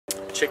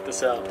check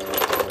this out.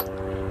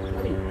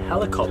 Bloody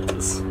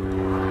helicopters.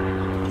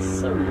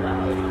 So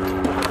loud.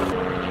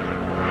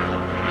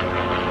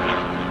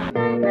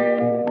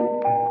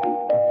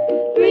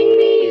 Bring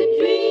me a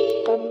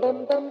dream.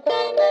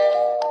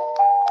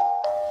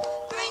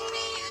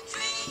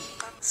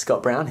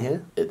 Scott Brown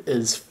here. It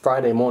is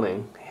Friday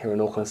morning here in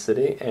Auckland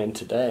City, and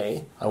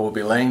today I will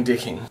be laying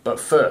decking. But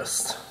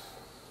first,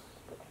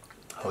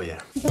 oh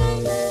yeah.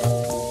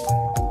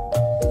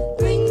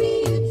 Bring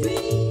me a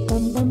dream.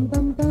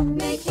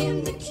 Make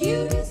him the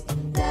cutest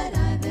that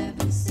I've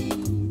ever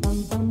seen.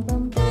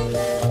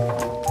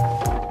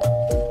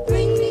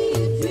 Bring me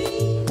a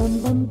dream.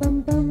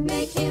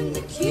 Make him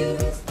the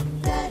cutest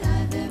that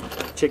I've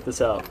ever. Check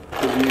this out.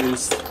 We've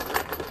used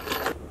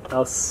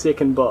our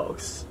second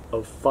box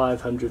of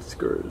 500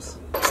 screws.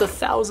 It's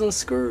 1,000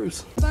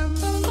 screws.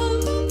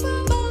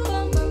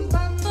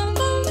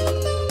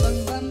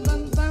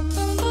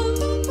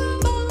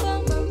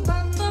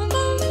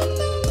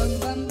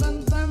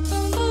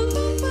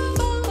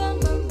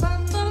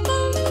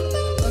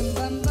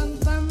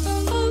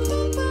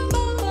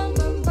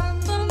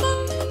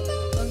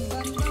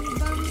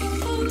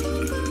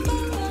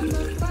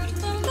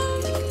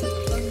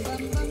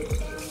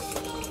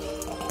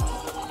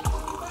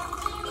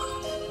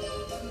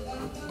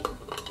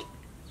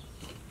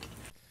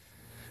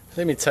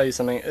 Let me tell you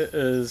something, it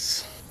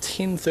is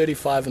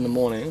 10:35 in the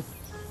morning,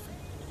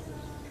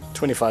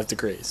 25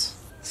 degrees.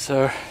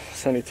 So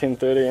it's only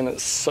 10:30 and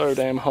it's so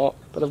damn hot.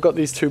 But I've got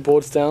these two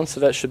boards down, so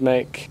that should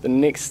make the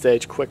next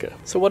stage quicker.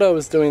 So what I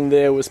was doing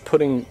there was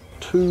putting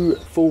 2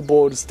 full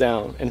boards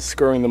down and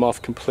screwing them off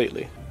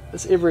completely.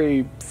 It's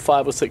every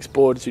 5 or 6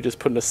 boards you just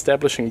put an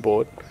establishing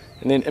board,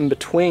 and then in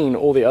between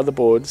all the other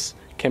boards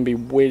can be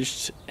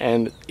wedged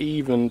and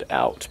evened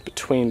out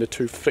between the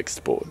 2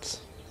 fixed boards.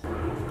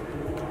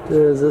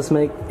 Does this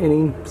make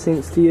any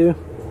sense to you?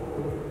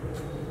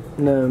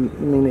 No,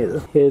 me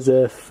neither. Here's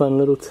a fun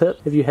little tip.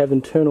 If you have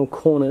internal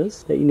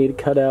corners that you need to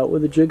cut out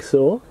with a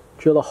jigsaw,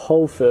 drill a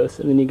hole first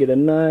and then you get a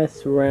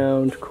nice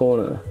round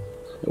corner.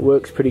 It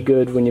works pretty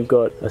good when you've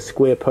got a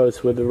square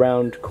post with a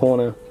round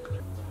corner.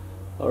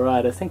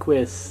 Alright, I think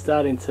we're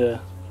starting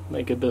to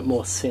make a bit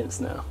more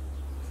sense now.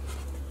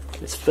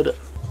 Let's fit it.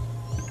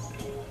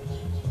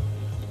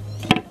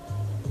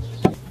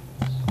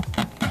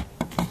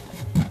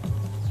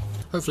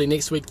 Hopefully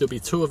next week there'll be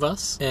 2 of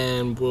us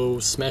and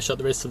we'll smash out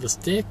the rest of this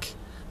deck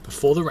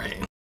before the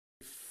rain.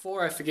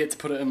 Before I forget to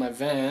put it in my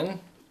van,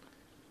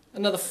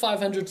 another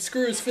 500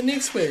 screws for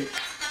next week.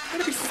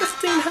 That'll be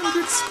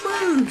 1,500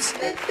 screws!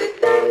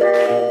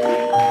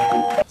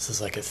 This is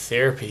like a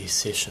therapy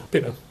session.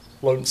 Been a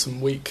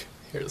lonesome week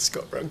here at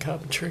Scott Brown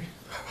Carpentry.